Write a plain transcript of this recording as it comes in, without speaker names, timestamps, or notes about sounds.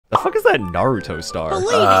fuck is that Naruto star?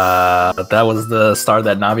 That was the star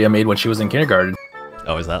that Navia made when she was in kindergarten.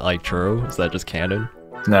 Oh, is that like true? Is that just canon?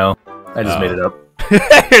 No, I just made it up.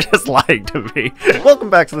 You're just lying to me. Welcome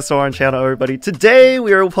back to the Soren channel, everybody. Today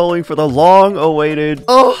we are pulling for the long-awaited,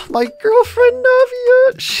 oh, my girlfriend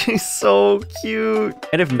Navia. She's so cute.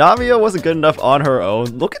 And if Navia wasn't good enough on her own,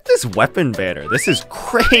 look at this weapon banner. This is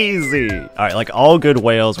crazy. All right, like all good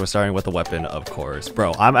whales, we're starting with the weapon, of course.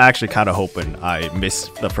 Bro, I'm actually kind of hoping I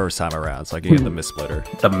missed the first time around so I can get the miss splitter.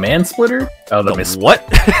 The man splitter? Oh, the miss what?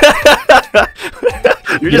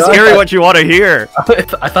 You're just hearing what you want to hear.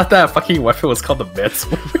 I thought that fucking weapon was called the man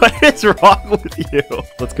splitter. What is wrong with you?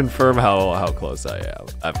 Let's confirm how close I am.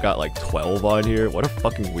 I've got like 12 on here. What a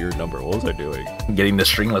fucking weird number. What was I doing? Getting the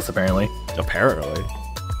stringless, apparently. Apparently.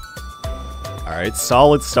 Alright,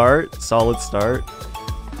 solid start. Solid start.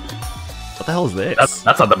 What the hell is this?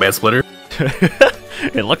 That's not the man splitter.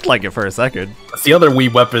 It looked like it for a second. That's the other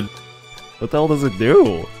Wii weapon. What the hell does it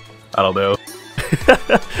do? I don't know.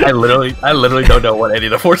 I literally don't know what any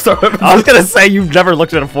of the 4-star weapons. I was gonna say you've never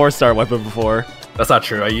looked at a 4-star weapon before. That's not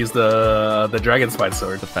true. I used the Dragon Spine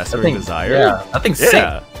sword. The Festering Desire? Yeah, that thing's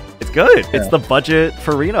sick. It's good. Yeah. It's the budget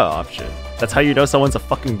Furina option. That's how you know someone's a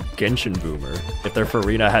fucking Genshin boomer. If their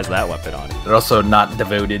Furina has that weapon on it. They're also not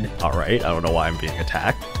devoted. Alright, I don't know why I'm being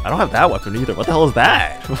attacked. I don't have that weapon either. What the hell is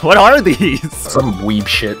that? What are these? Some weeb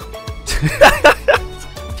shit.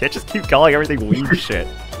 Can't just keep calling everything weeb shit.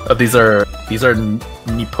 These are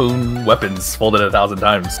Nippon weapons folded 1,000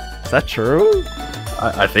 times. Is that true?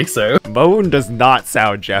 I think so. Moon does not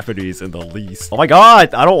sound Japanese in the least. Oh my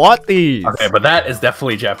god, I don't want these. Okay, but that is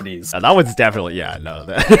definitely Japanese. That one's definitely, yeah, no.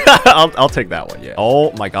 I'll take that one, yeah.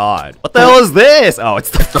 Oh my god. What the hell is this? Oh, it's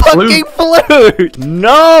the fucking flute.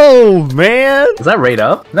 No, man. Is that rate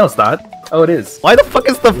up? No, it's not. Oh, it is. Why the fuck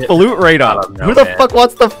is the flute rate up? Who the fuck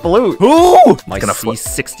wants the flute? Who? My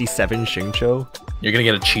C67 Xingqiu? You're gonna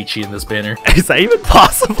get a cheat sheet in this banner. Is that even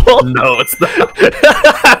possible? No, it's not.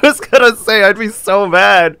 I was gonna say, I'd be so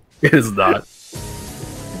mad. It is not.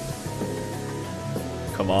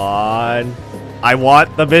 Come on. I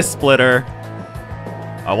want the miss splitter.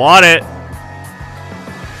 I want it.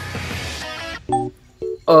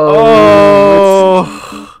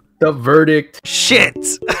 Oh. The verdict. Shit.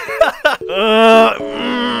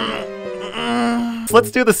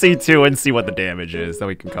 Let's do the C2 and see what the damage is, then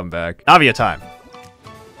we can come back. Navia time.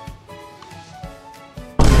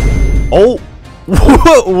 Oh!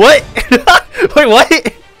 What? Wait, what?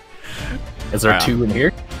 Is there 2 in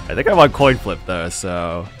here? I think I'm on coin flip though,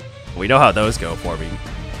 so we know how those go for me.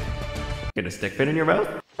 Get a stick pin in your mouth?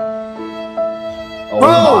 Oh,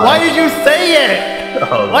 bro, why did you say it?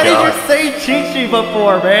 Oh, why did you say Chi-Chi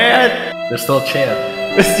before, man? There's still a chance.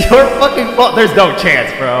 It's your fucking fault. There's no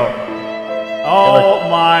chance, bro. Oh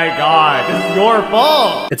my god, this is your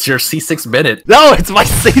fault! It's your C6 Bennett. No, it's my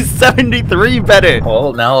C73 Bennett!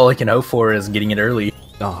 Well, now all I can hope for is getting it early.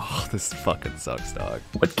 Oh, this fucking sucks, dog.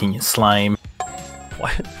 What can you slime?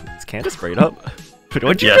 What? Is Candace straight up?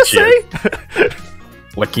 What'd you just say?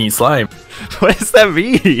 What can you slime? What does that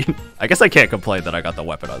mean? I guess I can't complain that I got the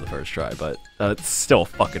weapon on the first try, but it's still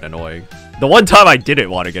fucking annoying. The one time I didn't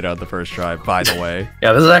want to get it on the first try, by the way.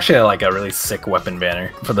 Yeah, this is actually like a really sick weapon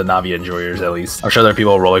banner for the Navia enjoyers, at least. I'm sure there are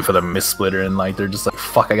people rolling for the miss splitter and like they're just like,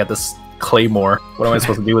 fuck, I got this Claymore. What am I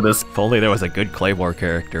supposed to do with this? If only there was a good Claymore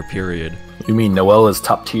character, period. You mean Noelle is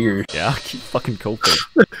top tier? Yeah, keep fucking coping.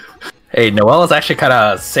 Hey, Noelle is actually kind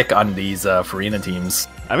of sick on these Furina teams.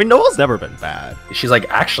 I mean, Noelle's never been bad. She's like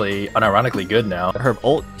actually unironically good now. Her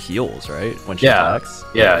ult heals, right? When she attacks?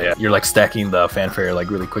 Yeah. You're like stacking the fanfare like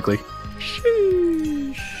really quickly.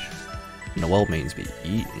 Sheesh. Noelle means be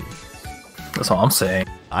eaten. That's all I'm saying.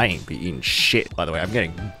 I ain't be eating shit, by the way. I'm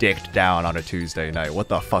getting dicked down on a Tuesday night. What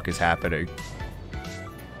the fuck is happening?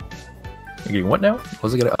 You're getting what now? What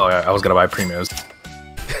was it gonna? Oh, yeah, I was gonna buy Primos.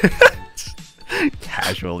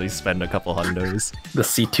 Casually spend a couple hundos. The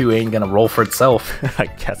C2 ain't gonna roll for itself. I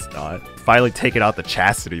guess not. Finally taking out the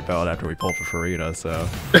chastity belt after we pulled for Furina, so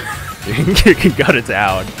you can gut it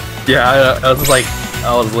down. Yeah, I was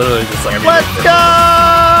literally just like, let's go!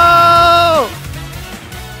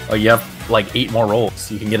 Oh, you have like 8 more rolls.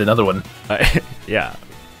 You can get another one. Yeah,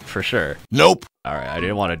 for sure. Nope. All right, I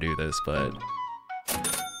didn't want to do this, but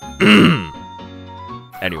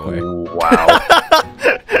anyway. Wow.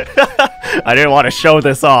 I didn't want to show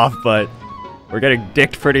this off, but we're getting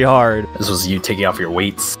dicked pretty hard. This was you taking off your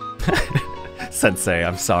weights. Sensei,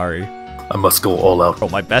 I'm sorry. I must go all out. Bro,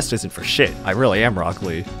 my best isn't for shit. I really am Rock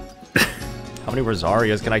Lee. How many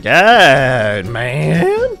Rosarias can I get,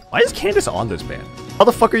 man? Why is Candace on this band? How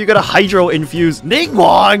the fuck are you gonna Hydro infuse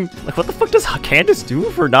Ningguang? Like, what the fuck does Candace do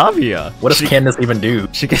for Navia? What does Candace even do?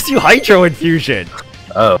 She gets you Hydro infusion.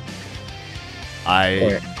 Oh.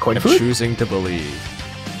 I am choosing to believe.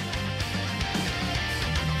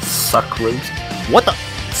 Suck roast. What the?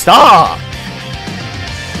 Stop!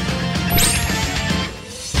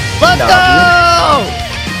 Let's go!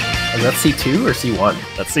 Is that C2 or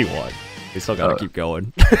C1? That's C1. We still gotta keep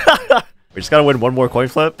going. We just gotta win one more coin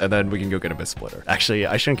flip, and then we can go get a miss splitter. Actually,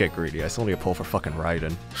 I shouldn't get greedy. I still need to pull for fucking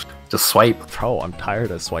Raiden. Just swipe. Bro, I'm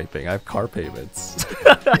tired of swiping. I have car payments.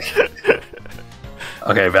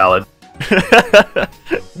 Okay, valid.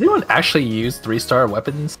 Does anyone actually use 3-star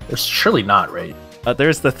weapons? There's surely not, right?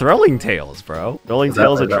 There's the Thrilling Tales, bro. Thrilling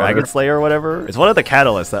Tales and Dragon Slayer or whatever. It's one of the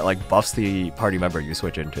catalysts that like buffs the party member you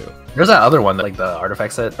switch into. There's that other one, like the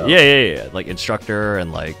artifact set. Oh. Yeah. Like Instructor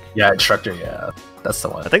and like... Yeah, Instructor, yeah. That's the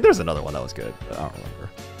one. I think there's another one that was good, but I don't remember.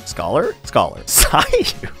 Scholar? Scholar.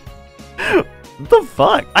 Sayu? What the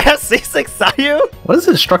fuck? I have C6 Sayu? What does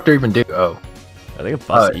Instructor even do? Oh. I think it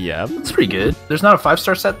buffs EM. That's pretty good. There's not a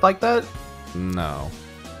 5-star set like that? No.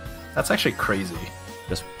 That's actually crazy.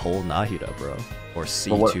 Just pull Nahida, bro. Or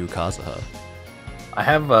C2 Kazuha. I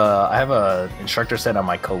have a Instructor set on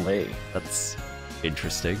my Collet. That's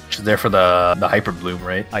interesting. Which is there for the Hyper Bloom,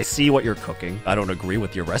 right? I see what you're cooking. I don't agree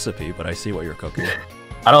with your recipe, but I see what you're cooking.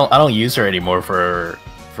 I don't use her anymore for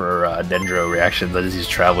Dendro reactions. I just use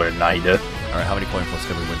Traveler and Nahida. Alright, how many coin flips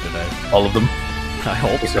can we win today? All of them. I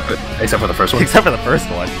hope except for the first one. Except for the first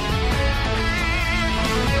one.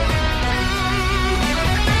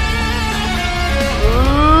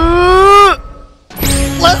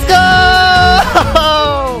 Let's go!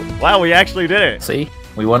 Wow, we actually did it. See?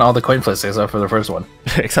 We won all the coin flips except for the first one.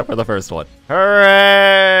 Except for the first one.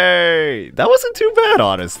 Hooray! That wasn't too bad,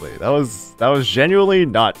 honestly. That was genuinely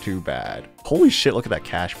not too bad. Holy shit, look at that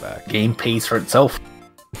cashback. Game pays for itself.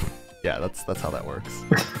 Yeah, that's how that works.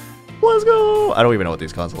 Let's go! I don't even know what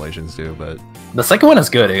these constellations do, but... The second one is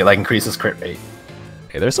good. It like increases crit rate.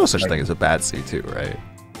 Hey, there's no such thing as a bad C2, right?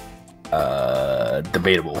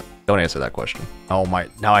 Debatable. Don't answer that question. Oh my,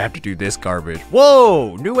 now I have to do this garbage.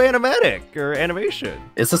 Whoa, new animatic or animation.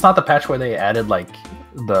 Is this not the patch where they added like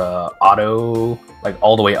the auto, like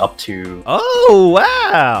all the way up to... Oh,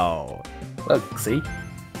 wow. Look, see?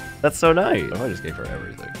 That's so nice. I just gave her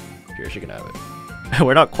everything. Here, she can have it.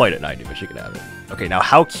 We're not quite at 90, but she can have it. Okay, now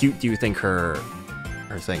how cute do you think her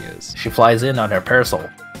thing is? She flies in on her parasol.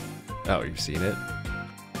 Oh, you've seen it?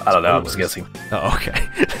 I don't know, I'm just guessing. Oh, okay.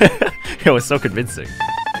 It was so convincing.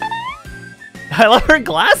 I love her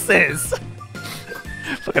glasses!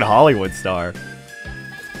 Fucking Hollywood star.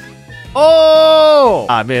 Oh!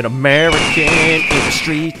 I'm an American in the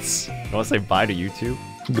streets. I want to say bye to YouTube.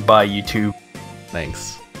 Goodbye, YouTube.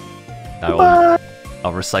 Thanks. I'll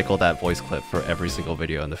recycle that voice clip for every single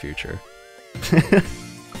video in the future.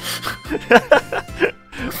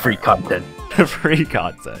 Free content. Free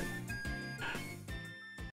content.